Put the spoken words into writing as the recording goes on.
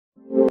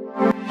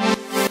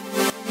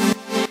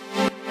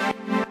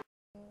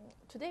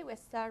Today we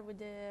start with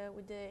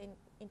the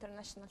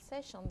international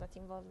session that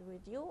involved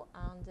with you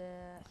and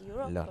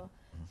Europe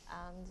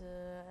and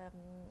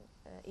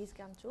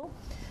ISGAN too.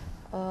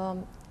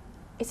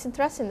 It's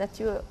interesting that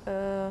you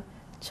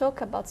talk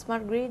about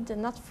smart grid.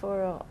 Not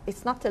for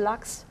it's not a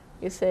lux.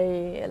 You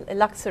say a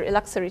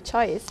luxury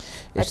choice,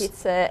 but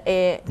it's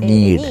a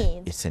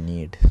need. It's a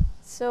need.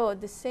 So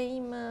the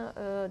same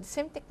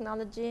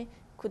technology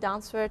could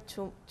answer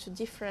to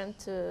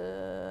different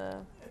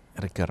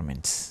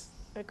requirements,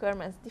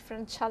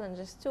 different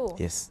challenges too.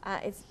 Yes.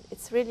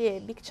 It's really a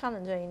big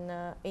challenge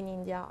in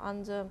India,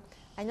 and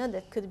I know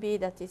that could be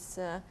that it's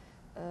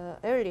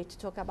early to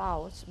talk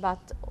about,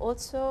 but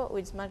also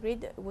with smart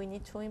grid we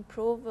need to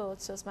improve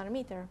also smart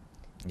meter.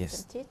 Yes.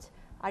 Isn't it?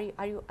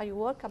 Are you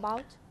work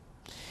about?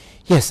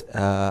 Yes,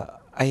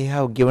 I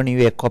have given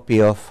you a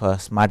copy of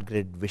Smart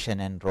Grid Vision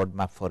and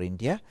Roadmap for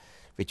India,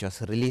 which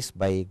was released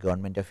by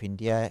Government of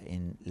India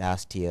in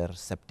last year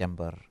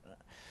September.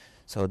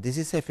 So this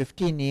is a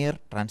 15-year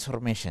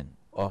transformation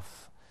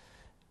of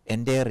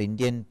entire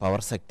Indian power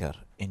sector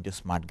into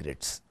smart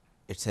grids.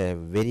 It's a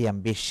very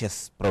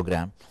ambitious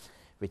program,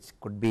 which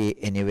could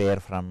be anywhere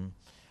from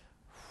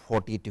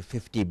 $40 to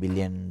 $50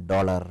 billion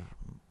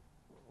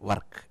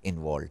work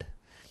involved.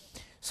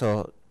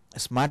 So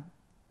smart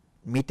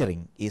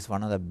metering is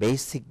one of the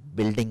basic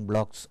building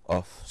blocks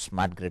of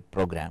smart grid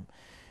program,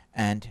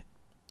 and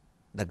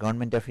the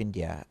Government of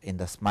India in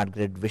the Smart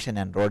Grid Vision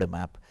and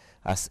Roadmap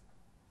has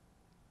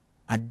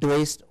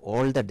advised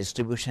all the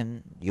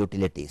distribution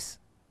utilities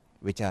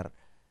which are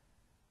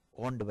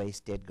owned by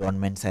state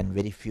governments, and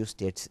very few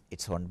states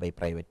it's owned by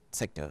private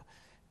sector,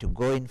 to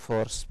go in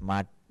for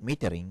smart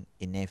metering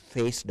in a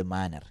phased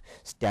manner,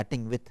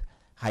 starting with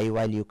high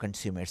value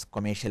consumers,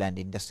 commercial and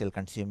industrial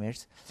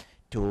consumers,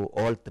 to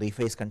all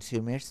three-phase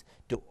consumers,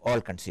 to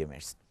all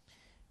consumers.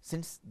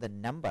 Since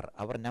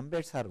our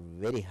numbers are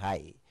very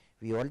high,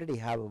 we already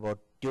have about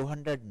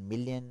 200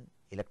 million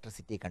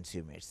electricity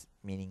consumers,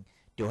 meaning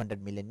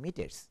 200 million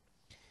meters.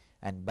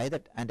 And by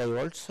that, and I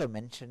also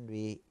mentioned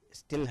we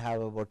still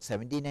have about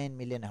 79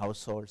 million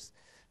households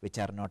which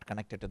are not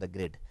connected to the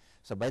grid.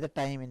 So by the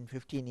time in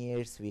 15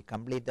 years we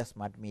complete the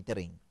smart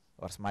metering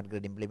or smart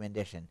grid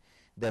implementation,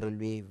 there will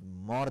be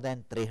more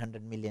than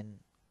 300 million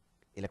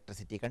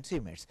electricity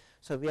consumers.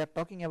 So we are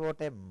talking about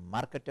a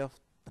market of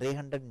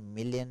 300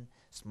 million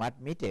smart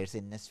meters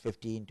in next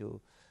 15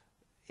 to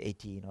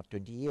 18 or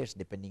 20 years,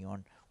 depending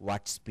on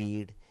what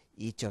speed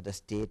each of the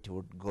state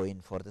would go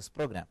in for this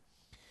program.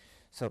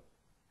 So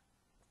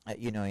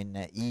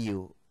in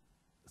EU,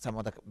 some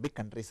of the big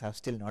countries have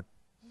still not.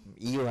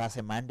 EU has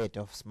a mandate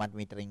of smart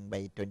metering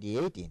by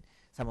 2018.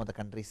 Some of the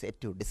countries yet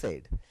to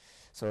decide.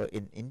 So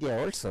in India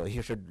also,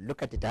 you should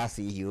look at it as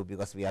EU,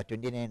 because we are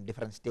 29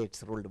 different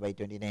states ruled by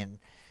 29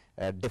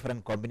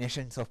 different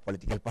combinations of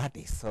political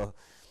parties. So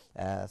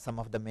some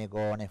of them may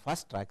go on a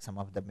fast track, some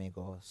of them may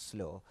go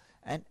slow,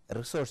 and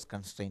resource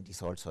constraint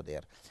is also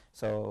there.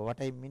 So what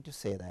I mean to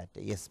say that,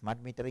 yes,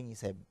 smart metering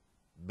is a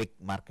big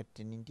market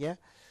in India,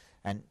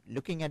 and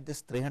looking at this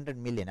 300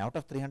 million, out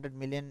of 300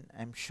 million,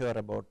 I'm sure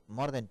about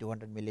more than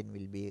 200 million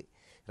will be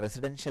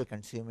residential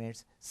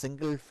consumers,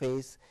 single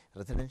phase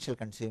residential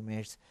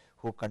consumers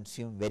who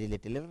consume very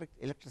little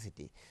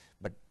electricity.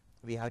 But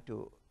we have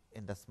to,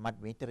 in the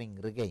smart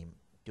metering regime,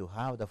 to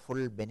have the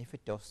full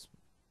benefit of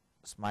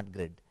smart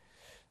grid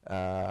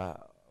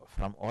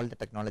from all the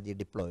technology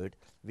deployed,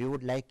 we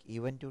would like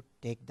even to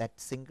take that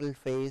single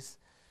phase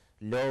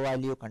low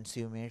value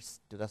consumers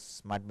to the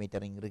smart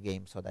metering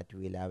regime, so that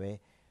we will have a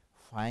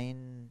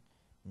fine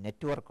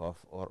network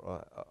of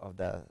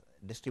the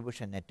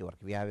distribution network.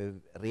 We have a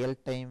real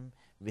time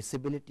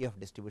visibility of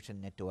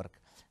distribution network,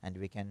 and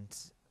we can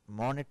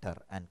monitor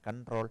and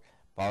control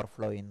power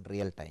flow in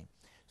real time.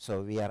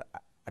 So we are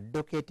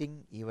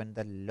advocating even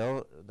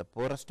the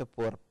poorest of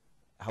poor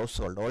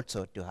household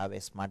also to have a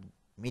smart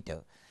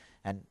meter,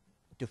 and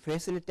to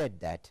facilitate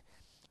that,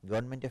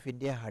 Government of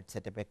India had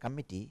set up a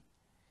committee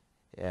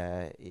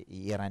a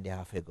year and a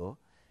half ago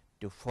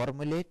to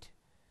formulate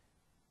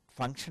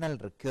functional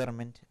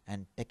requirement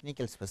and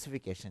technical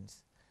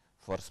specifications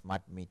for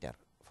smart meter,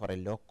 for a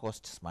low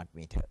cost smart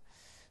meter.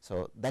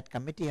 So that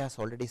committee has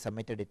already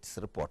submitted its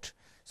report.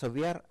 So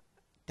we are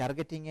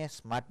targeting a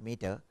smart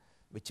meter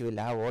which will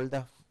have all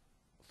the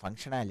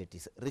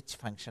functionalities, rich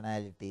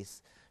functionalities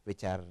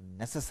which are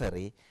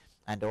necessary,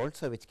 and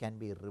also which can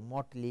be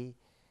remotely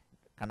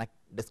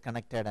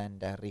disconnected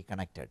and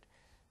reconnected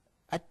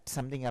at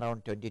something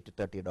around $20 to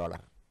 $30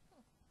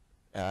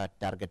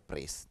 target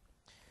price.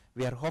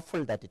 We are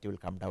hopeful that it will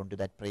come down to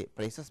that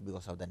prices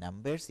because of the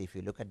numbers. If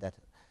you look at that,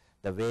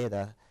 the way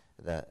the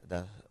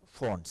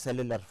phone,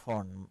 cellular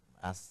phone,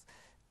 as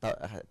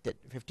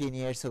 15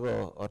 years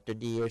ago or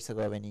 20 years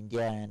ago, when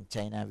India and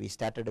China we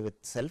started with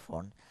cell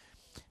phone,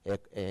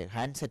 a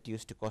handset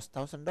used to cost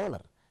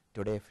 $1,000.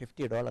 Today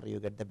 $50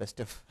 you get the best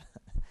of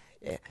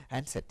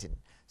handset in.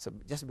 So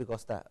just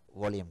because the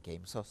volume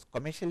came. So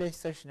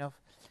commercialization of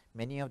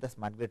many of the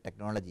smart grid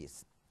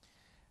technologies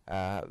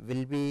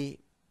will be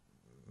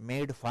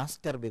made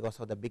faster because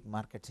of the big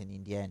markets in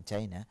India and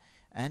China,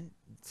 and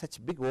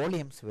such big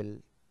volumes will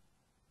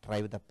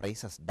drive the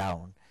prices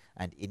down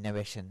and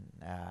innovation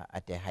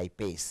at a high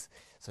pace.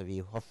 So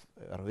we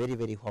are very,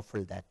 very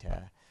hopeful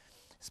that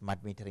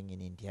smart metering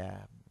in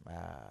India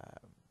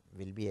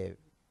will be a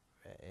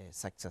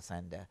success,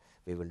 and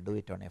we will do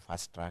it on a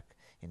fast track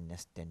in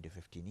next 10 to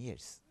 15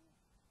 years.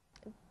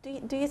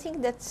 Do you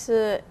think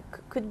that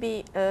could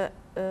be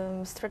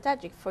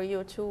strategic for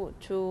you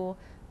to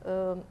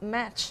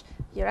match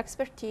your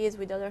expertise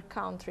with other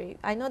country?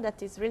 I know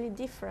that it's really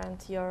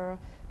different, your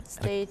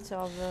state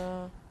of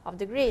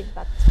the grid,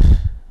 but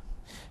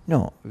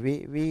no,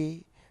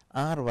 we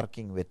are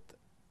working with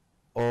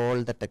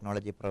all the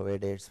technology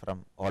providers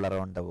from all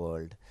around the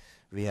world.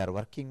 We are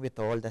working with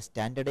all the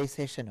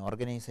standardization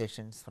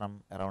organizations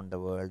from around the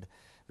world.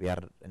 We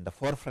are in the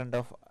forefront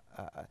of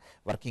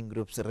working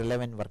groups,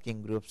 relevant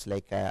working groups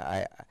like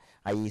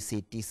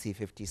IEC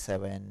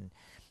TC57,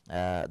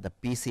 the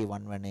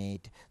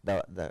PC118,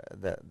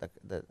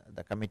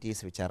 the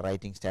committees which are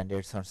writing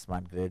standards on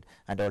smart grid,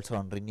 and also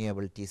on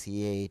renewable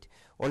TC8.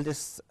 All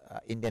these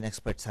Indian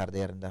experts are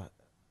there in the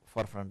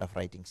forefront of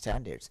writing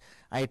standards.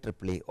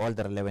 IEEE, all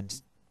the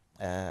relevant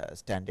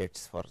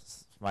standards for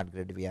smart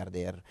grid, we are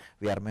there.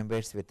 We are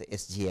members with the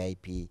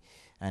SGIP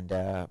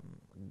and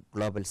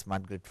Global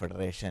Smart Grid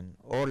Federation,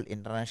 all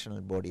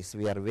international bodies.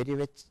 We are very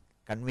much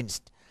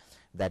convinced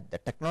that the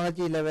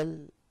technology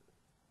level,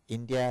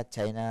 India,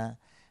 China,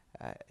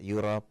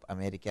 Europe,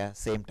 America,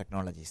 same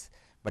technologies.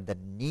 But the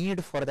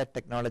need for that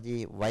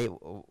technology,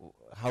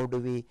 how do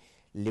we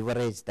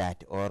leverage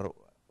that, or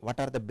what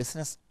are the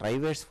business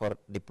drivers for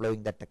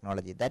deploying that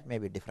technology? That may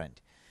be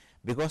different.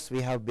 Because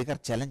we have bigger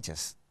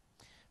challenges,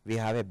 we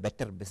have a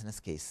better business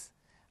case.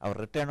 Our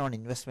return on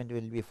investment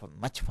will be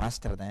much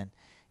faster than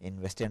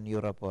in Western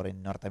Europe or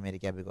in North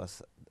America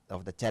because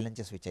of the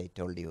challenges which I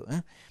told you.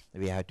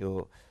 We have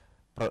to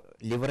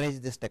leverage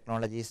these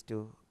technologies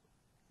to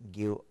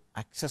give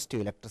access to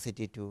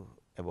electricity to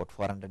about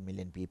 400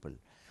 million people,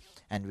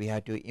 and we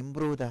have to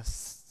improve the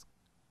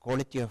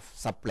quality of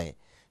supply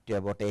to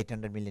about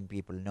 800 million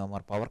people. No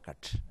more power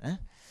cut,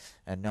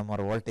 and no more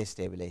voltage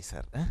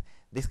stabilizer.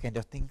 These kind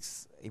of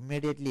things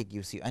immediately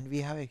gives you, and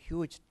we have a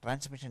huge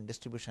transmission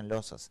distribution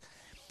losses.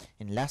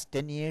 In last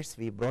 10 years,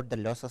 we brought the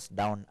losses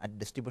down at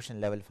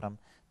distribution level from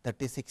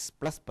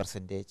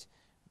 36+%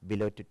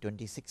 below to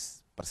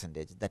 26%.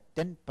 That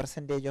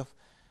 10% of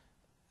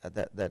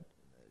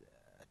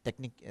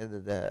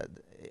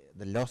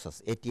the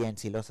losses,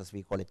 AT&C losses,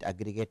 we call it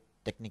aggregate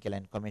technical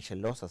and commercial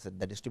losses at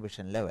the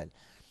distribution level,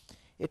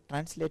 it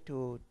translates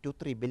to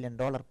 $2-3 billion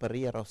per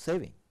year of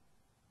saving.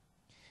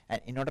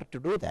 And in order to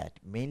do that,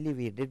 mainly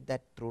we did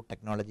that through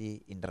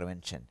technology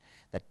intervention.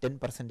 That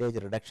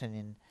 10% reduction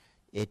in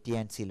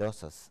AT&C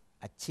losses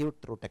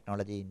achieved through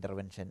technology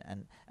intervention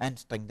and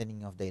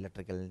strengthening of the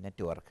electrical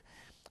network,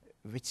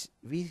 which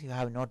we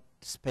have not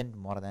spent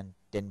more than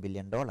 $10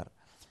 billion.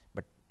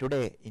 But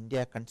today,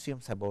 India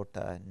consumes about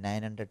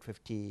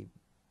 950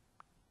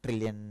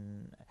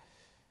 trillion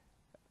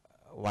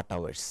watt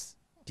hours,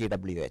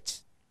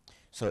 TWH.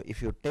 So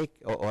if you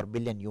take, or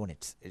billion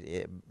units,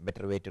 a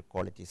better way to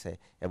call it is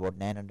about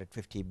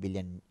 950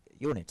 billion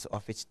units,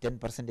 of which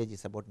 10%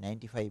 is about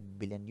 95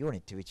 billion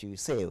units, which you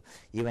save.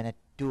 Even at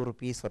 2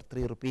 rupees or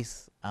 3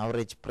 rupees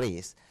average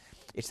price,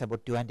 it's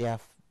about $2.5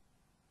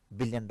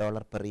 billion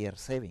per year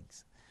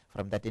savings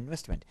from that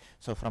investment.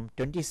 So from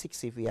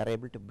 26, if we are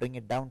able to bring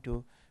it down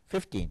to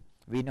 15,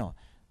 we know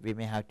we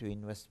may have to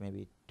invest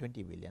maybe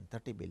 20 billion,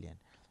 30 billion,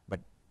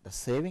 but the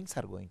savings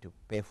are going to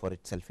pay for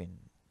itself in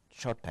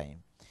short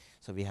time.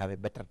 So we have a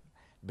better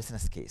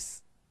business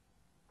case.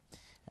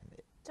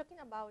 Talking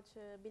about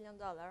 $1 billion,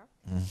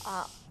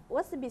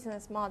 what's the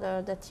business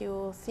model that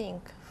you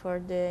think for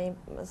the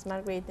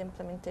smart grid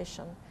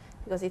implementation?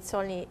 Because it's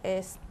only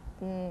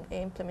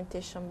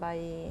implementation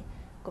by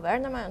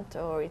government,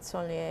 or it's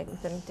only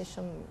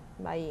implementation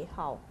by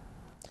how?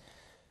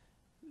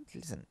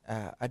 Listen,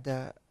 at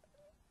the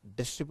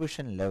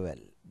distribution level,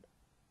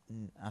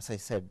 as I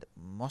said,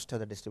 most of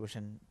the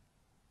distribution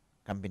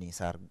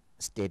companies are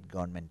state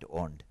government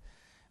owned,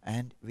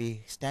 and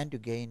we stand to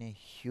gain a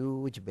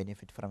huge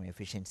benefit from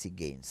efficiency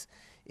gains.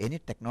 Any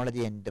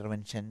technology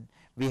intervention,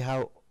 we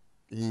have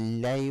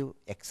live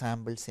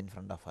examples in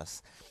front of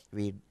us.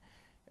 We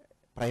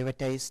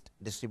privatized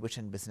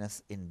distribution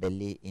business in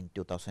Delhi in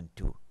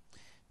 2002.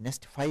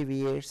 Next 5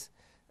 years,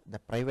 the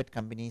private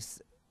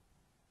companies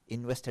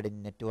invested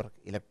in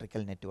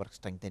electrical network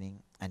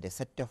strengthening and a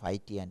set of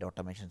IT and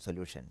automation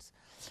solutions,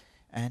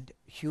 and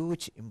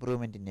huge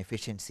improvement in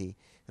efficiency,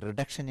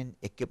 reduction in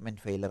equipment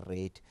failure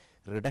rate,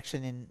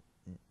 reduction in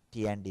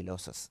T&D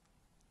losses.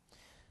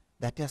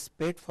 That has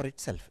paid for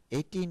itself.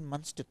 18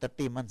 months to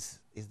 30 months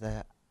is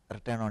the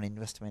return on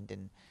investment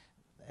in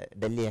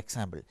Delhi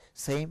example.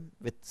 Same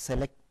with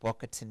select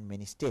pockets in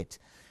many states.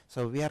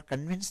 So we are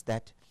convinced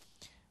that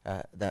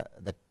the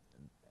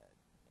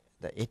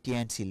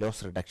AT&C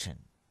loss reduction,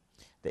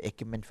 the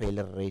equipment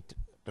failure rate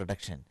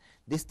reduction,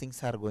 these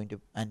things are going to,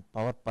 and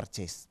power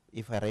purchase,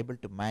 if we are able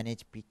to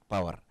manage peak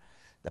power,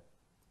 the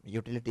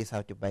utilities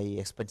have to buy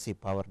expensive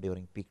power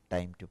during peak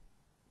time to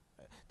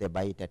they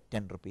buy it at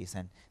 10 rupees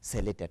and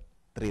sell it at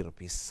 3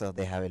 rupees, so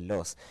they have a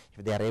loss.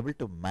 If they are able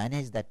to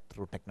manage that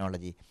through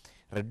technology,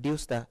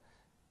 reduce the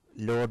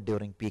load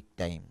during peak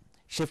time,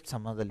 shift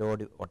some of the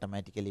load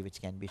automatically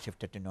which can be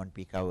shifted to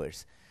non-peak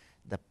hours,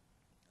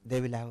 they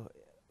will have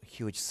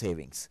huge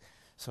savings.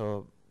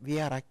 So we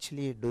are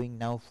actually doing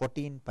now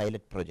 14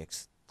 pilot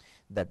projects.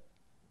 The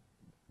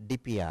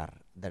DPR,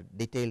 the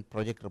detailed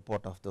project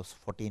report of those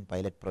 14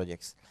 pilot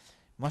projects,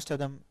 most of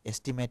them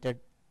estimated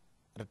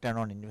return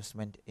on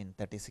investment in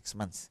 36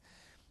 months.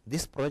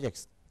 These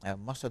projects,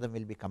 most of them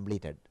will be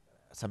completed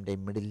someday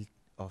middle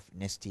of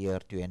next year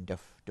to end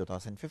of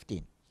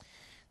 2015.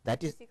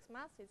 That is 6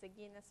 months is a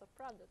Guinness of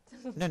product.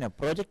 no,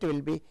 project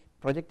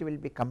will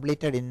be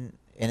completed in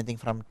anything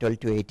from 12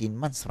 to 18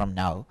 months from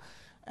now,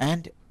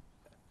 and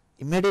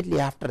immediately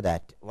after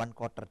that, 1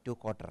 quarter, 2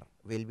 quarter,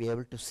 we will be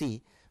able to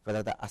see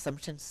whether the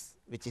assumptions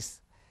which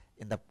is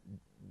in the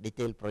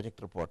detailed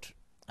project report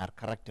are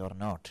correct or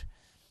not,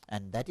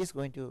 and that is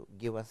going to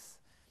give us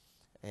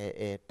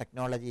a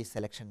technology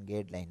selection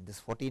guideline. These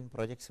 14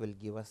 projects will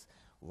give us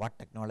what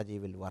technology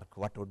will work,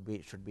 what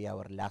should be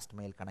our last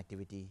mile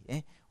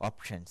connectivity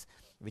options,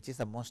 which is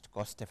the most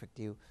cost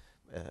effective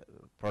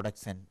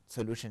products and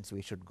solutions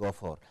we should go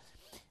for,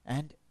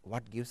 and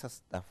what gives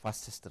us the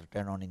fastest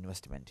return on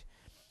investment.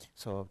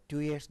 So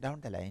 2 years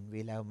down the line,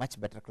 we will have much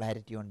better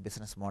clarity on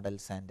business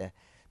models and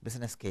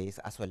business case,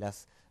 as well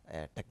as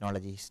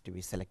technologies to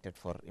be selected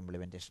for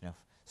implementation of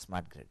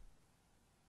smart grid.